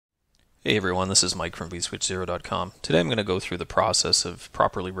Hey everyone, this is Mike from vSwitch0.com. Today I'm going to go through the process of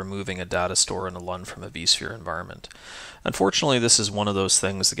properly removing a data store and a LUN from a vSphere environment. Unfortunately, this is one of those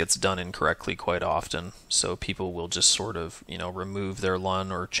things that gets done incorrectly quite often, so people will just sort of, remove their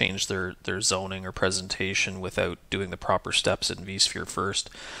LUN or change their zoning or presentation without doing the proper steps in vSphere first.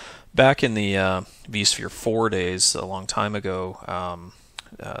 Back in the vSphere 4 days, a long time ago,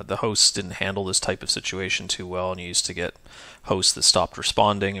 the hosts didn't handle this type of situation too well, and you used to get hosts that stopped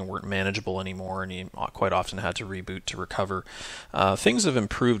responding and weren't manageable anymore, and you quite often had to reboot to recover. Things have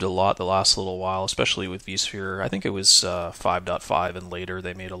improved a lot the last little while, especially with vSphere. I think it was 5.5 and later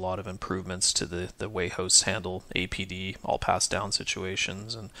they made a lot of improvements to the way hosts handle APD, all pass down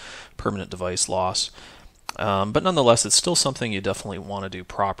situations, and permanent device loss. But nonetheless, it's still something you definitely want to do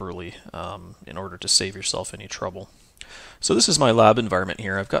properly in order to save yourself any trouble. So this is my lab environment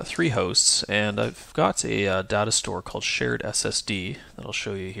here. I've got 3 hosts, and I've got a data store called shared SSD that I'll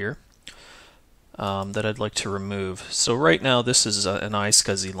show you here that I'd like to remove. So right now this is an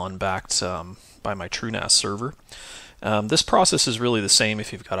iSCSI LUN backed by my TrueNAS server. This process is really the same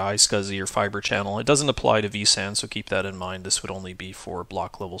if you've got iSCSI or fiber channel. It doesn't apply to vSAN, so keep that in mind. This would only be for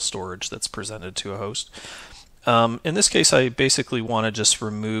block level storage that's presented to a host. In this case, I basically want to just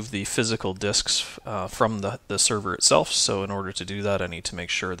remove the physical disks from the server itself. So in order to do that, I need to make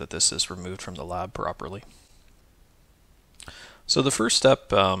sure that this is removed from the lab properly. So the first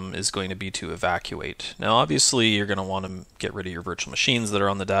step is going to be to evacuate. Now obviously you're going to want to get rid of your virtual machines that are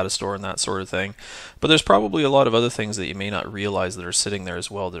on the data store and that sort of thing, but there's probably a lot of other things that you may not realize that are sitting there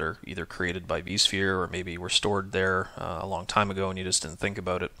as well that are either created by vSphere or maybe were stored there a long time ago and you just didn't think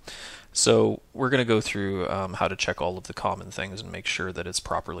about it. So we're going to go through how to check all of the common things and make sure that it's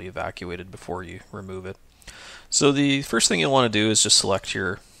properly evacuated before you remove it. So the first thing you'll want to do is just select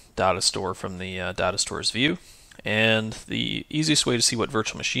your data store from the data store's view. And the easiest way to see what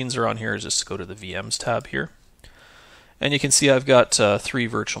virtual machines are on here is just to go to the VMs tab here. And you can see I've got 3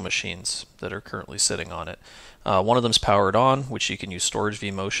 virtual machines that are currently sitting on it. One of them is powered on, which you can use storage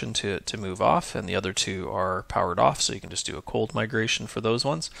vMotion to move off, and the other 2 are powered off, so you can just do a cold migration for those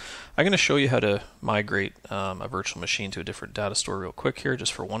ones. I'm going to show you how to migrate a virtual machine to a different data store real quick here,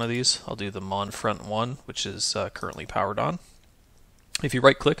 just for one of these. I'll do the Mon Front 1, which is currently powered on. If you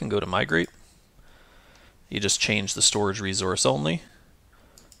right click and go to migrate, you just change the storage resource only.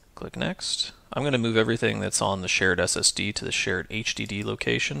 Click next. I'm going to move everything that's on the shared SSD to the shared HDD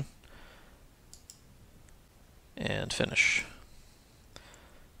location and finish.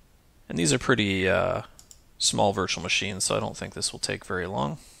 And these are pretty small virtual machines, so I don't think this will take very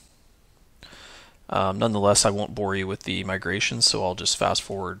long. Nonetheless, I won't bore you with the migration, so I'll just fast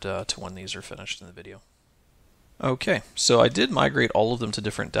forward to when these are finished in the video. Okay, so I did migrate all of them to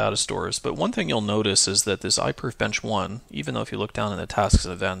different data stores, but one thing you'll notice is that this iPerf Bench 1, even though if you look down in the tasks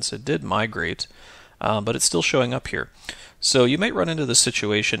and events, it did migrate, but it's still showing up here. So you might run into this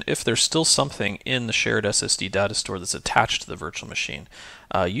situation if there's still something in the shared SSD data store that's attached to the virtual machine.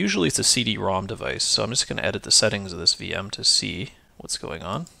 Usually it's a CD-ROM device, so I'm just going to edit the settings of this VM to see what's going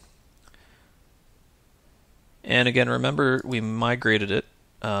on. And again, remember we migrated it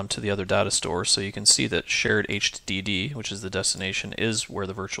to the other data store, so you can see that shared HDD, which is the destination, is where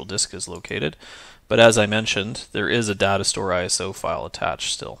the virtual disk is located. But as I mentioned, there is a data store ISO file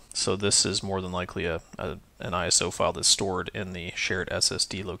attached still. So this is more than likely an ISO file that's stored in the shared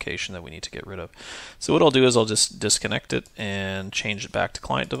SSD location that we need to get rid of. So what I'll do is I'll just disconnect it and change it back to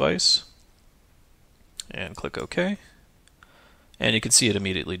client device and click OK. And you can see it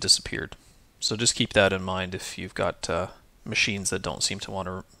immediately disappeared. So just keep that in mind if you've got machines that don't seem to want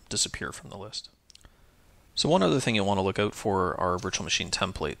to disappear from the list. So one other thing you'll want to look out for are virtual machine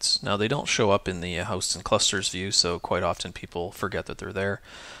templates. Now they don't show up in the hosts and clusters view, so quite often people forget that they're there.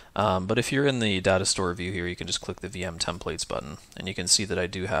 But if you're in the data store view here, you can just click the VM templates button, and you can see that I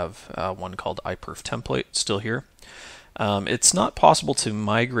do have one called iPerf template still here. It's not possible to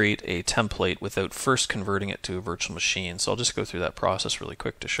migrate a template without first converting it to a virtual machine, so I'll just go through that process really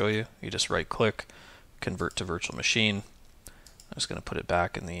quick to show you. You just right click, convert to virtual machine. I'm just going to put it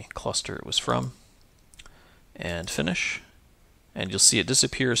back in the cluster it was from and finish. And you'll see it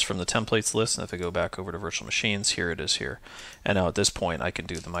disappears from the templates list, and if I go back over to virtual machines, here it is here. And now at this point I can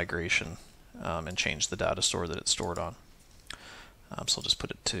do the migration and change the data store that it's stored on. So I'll just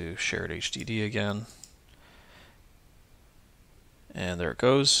put it to shared HDD again. And there it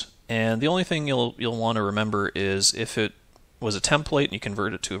goes. And the only thing you'll want to remember is if it was a template and you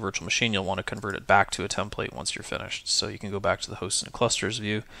convert it to a virtual machine, you'll want to convert it back to a template once you're finished. So you can go back to the hosts and clusters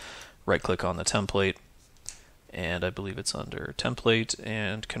view, right click on the template, and I believe it's under template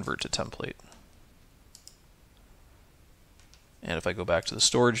and convert to template. And if I go back to the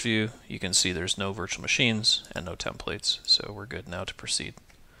storage view, you can see there's no virtual machines and no templates. So we're good now to proceed.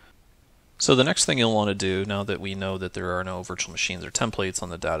 So the next thing you'll want to do, now that we know that there are no virtual machines or templates on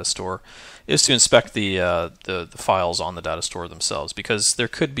the data store, is to inspect the files on the data store themselves, because there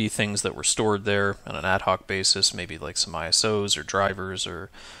could be things that were stored there on an ad hoc basis, maybe like some ISOs or drivers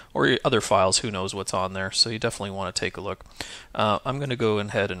or other files. Who knows what's on there? So you definitely want to take a look. I'm going to go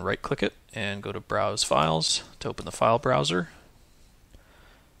ahead and right-click it and go to Browse Files to open the file browser.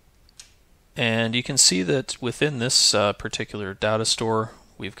 And you can see that within this particular data store,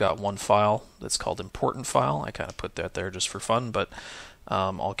 we've got one file that's called important file. I kind of put that there just for fun, but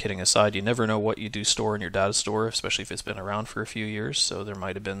all kidding aside, you never know what you do store in your data store, especially if it's been around for a few years. So there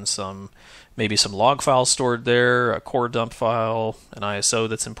might have been maybe some log files stored there, a core dump file, an ISO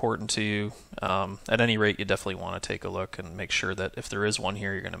that's important to you. At any rate, you definitely want to take a look and make sure that if there is one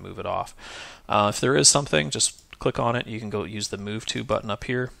here, you're going to move it off. If there is something, just click on it. You can go use the Move To button up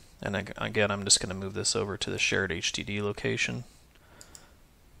here. And again, I'm just going to move this over to the shared HDD location,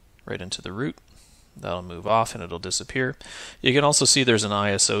 right into the root. That'll move off and it'll disappear. You can also see there's an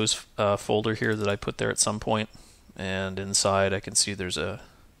ISOs folder here that I put there at some point, and inside I can see there's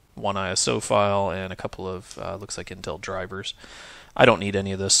one ISO file and a couple of looks like Intel drivers. I don't need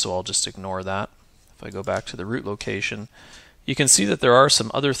any of this, so I'll just ignore that. If I go back to the root location, you can see that there are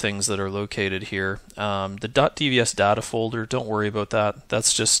some other things that are located here. The .dvs data folder, don't worry about that.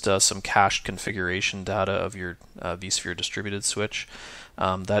 That's just some cached configuration data of your vSphere distributed switch.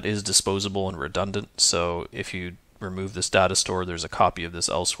 That is disposable and redundant, so if you remove this data store, there's a copy of this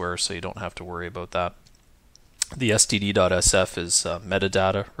elsewhere, so you don't have to worry about that. The std.sf is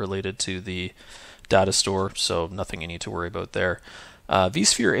metadata related to the data store, so nothing you need to worry about there.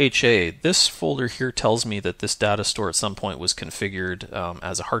 vSphere HA, this folder here tells me that this data store at some point was configured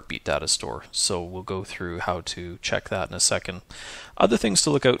as a heartbeat data store, so we'll go through how to check that in a second. Other things to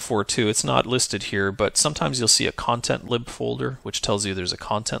look out for too, it's not listed here, but sometimes you'll see a content lib folder, which tells you there's a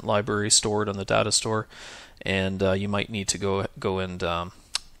content library stored on the data store, and you might need to go and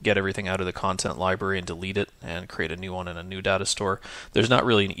get everything out of the content library and delete it and create a new one in a new data store. There's not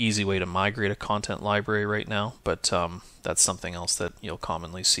really an easy way to migrate a content library right now, but that's something else that you'll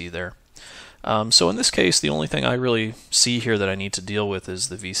commonly see there. So in this case, the only thing I really see here that I need to deal with is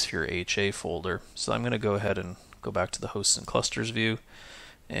the vSphere HA folder. So I'm going to go ahead and go back to the hosts and clusters view,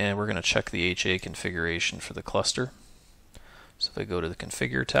 and we're going to check the HA configuration for the cluster. So if I go to the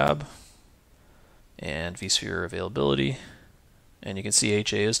configure tab and vSphere availability, and you can see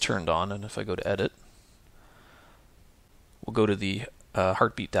HA is turned on, and if I go to edit, we'll go to the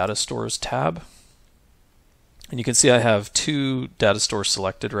heartbeat data stores tab, and you can see I have two data stores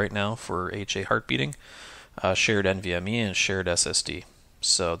selected right now for HA heartbeating, shared NVMe and shared SSD.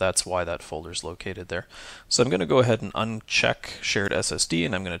 So that's why that folder is located there. So I'm going to go ahead and uncheck shared SSD,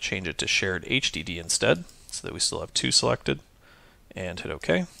 and I'm going to change it to shared HDD instead, so that we still have two selected, and hit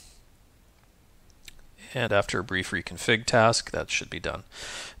OK. And after a brief reconfig task, that should be done.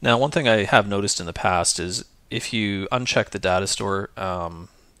 Now, one thing I have noticed in the past is if you uncheck the data store,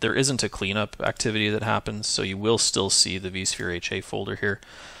 there isn't a cleanup activity that happens, so you will still see the vSphere HA folder here.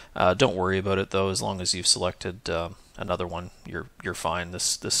 Don't worry about it though, as long as you've selected another one, you're fine.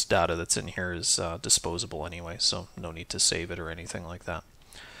 This data that's in here is disposable anyway, so no need to save it or anything like that.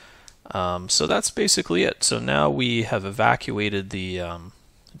 So that's basically it. So now we have evacuated the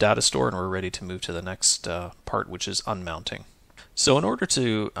data store, and we're ready to move to the next part, which is unmounting. So in order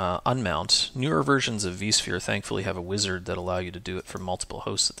to unmount, newer versions of vSphere thankfully have a wizard that allow you to do it for multiple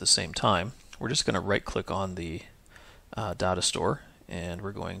hosts at the same time. We're just going to right click on the data store, and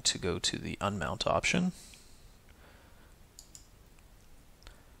we're going to go to the unmount option.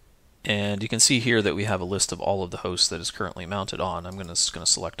 And you can see here that we have a list of all of the hosts that is currently mounted on. I'm just going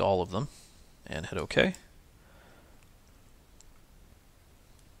to select all of them and hit OK.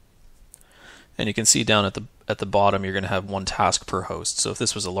 And you can see down at the bottom, you're going to have one task per host. So if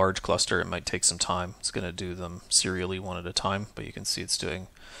this was a large cluster, it might take some time. It's going to do them serially one at a time, but you can see it's doing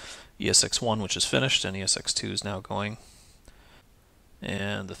ESX1, which is finished, and ESX2 is now going,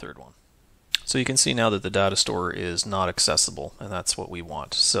 and the third one. So you can see now that the data store is not accessible, and that's what we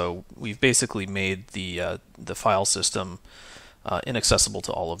want. So we've basically made the file system inaccessible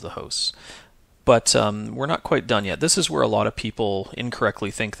to all of the hosts. But we're not quite done yet. This is where a lot of people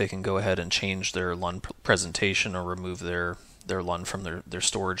incorrectly think they can go ahead and change their LUN presentation or remove their LUN from their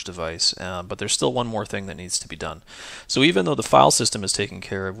storage device. But there's still one more thing that needs to be done. So even though the file system is taken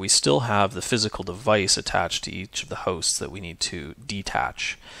care of, we still have the physical device attached to each of the hosts that we need to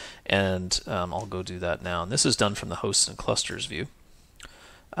detach. And I'll go do that now. And this is done from the hosts and clusters view.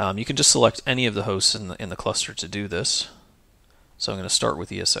 You can just select any of the hosts in the cluster to do this. So I'm going to start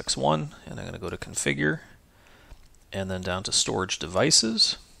with ESXi, and I'm going to go to Configure, and then down to Storage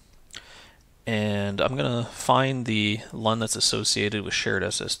Devices. And I'm going to find the LUN that's associated with shared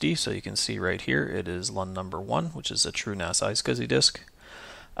SSD. So you can see right here it is LUN number 1, which is a TrueNAS iSCSI disk.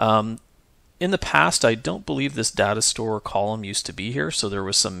 In the past, I don't believe this Datastore column used to be here, so there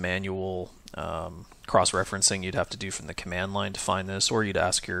was some manual cross-referencing you'd have to do from the command line to find this, or you'd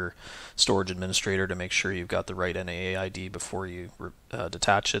ask your storage administrator to make sure you've got the right NAA ID before you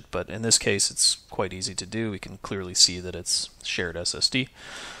detach it. But in this case, it's quite easy to do. We can clearly see that it's shared SSD.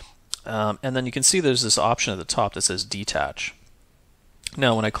 And then you can see there's this option at the top that says Detach.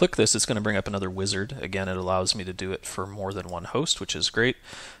 Now when I click this, it's going to bring up another wizard. Again, it allows me to do it for more than one host, which is great.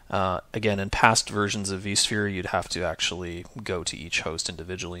 Again, in past versions of vSphere, you'd have to actually go to each host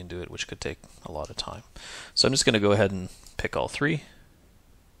individually and do it, which could take a lot of time. So I'm just going to go ahead and pick all three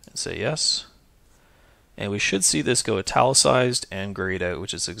and say yes. And we should see this go italicized and grayed out,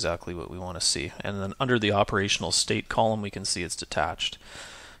 which is exactly what we want to see. And then under the operational state column, we can see it's detached.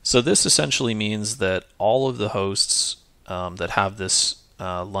 So this essentially means that all of the hosts that have this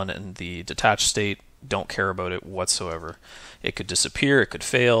LUN in the detached state don't care about it whatsoever. It could disappear, it could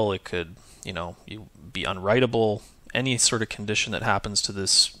fail, it could, be unwritable. Any sort of condition that happens to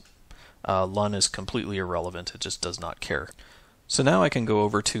this LUN is completely irrelevant. It just does not care. So now I can go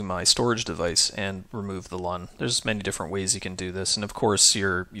over to my storage device and remove the LUN. There's many different ways you can do this, and of course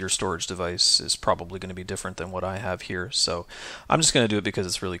your storage device is probably going to be different than what I have here. So I'm just going to do it because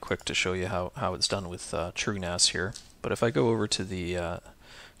it's really quick to show you how it's done with TrueNAS here. But if I go over to the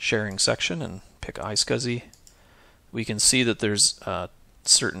sharing section and pick iSCSI, we can see that there's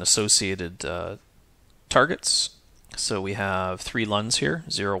certain associated targets. So we have 3 LUNs here,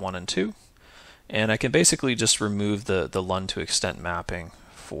 0, 1, and 2. And I can basically just remove the LUN to extent mapping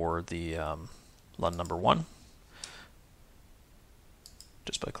for the LUN number 1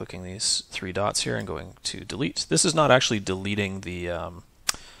 just by clicking these 3 dots here and going to delete. This is not actually deleting the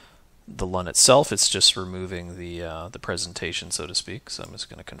LUN itself, it's just removing the presentation, so to speak. So I'm just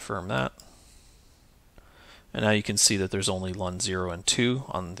going to confirm that. And now you can see that there's only LUN 0 and 2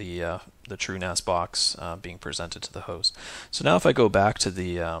 on the TrueNAS box being presented to the host. So now if I go back to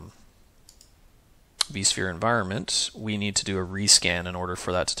the vSphere environment, we need to do a rescan in order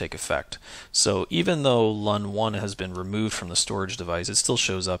for that to take effect. So even though LUN 1 has been removed from the storage device, it still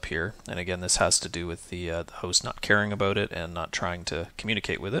shows up here. And again, this has to do with the host not caring about it and not trying to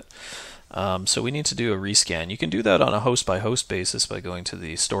communicate with it. So we need to do a rescan. You can do that on a host by host basis by going to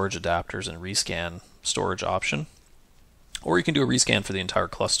the storage adapters and rescan storage option. Or you can do a rescan for the entire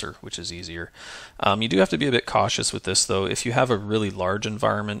cluster, which is easier. You do have to be a bit cautious with this, though. If you have a really large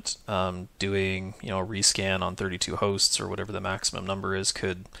environment, doing a rescan on 32 hosts or whatever the maximum number is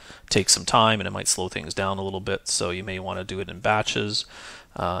could take some time, and it might slow things down a little bit. So you may want to do it in batches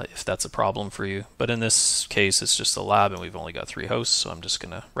if that's a problem for you. But in this case, it's just a lab, and we've only got 3 hosts. So I'm just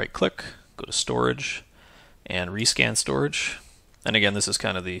going to right-click, go to Storage, and rescan storage. And again, this is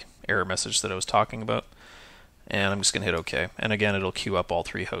kind of the error message that I was talking about. And I'm just going to hit OK. And again, it'll queue up all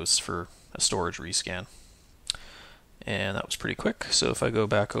 3 hosts for a storage rescan. And that was pretty quick. So if I go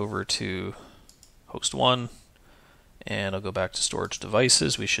back over to host 1, and I'll go back to storage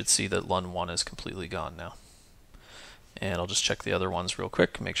devices, we should see that LUN 1 is completely gone now. And I'll just check the other ones real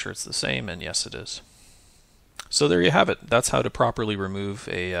quick, make sure it's the same, and yes, it is. So there you have it. That's how to properly remove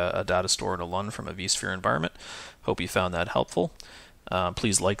a Datastore and a LUN from a vSphere environment. Hope you found that helpful.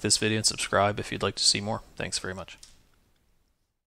 Please like this video and subscribe if you'd like to see more. Thanks very much.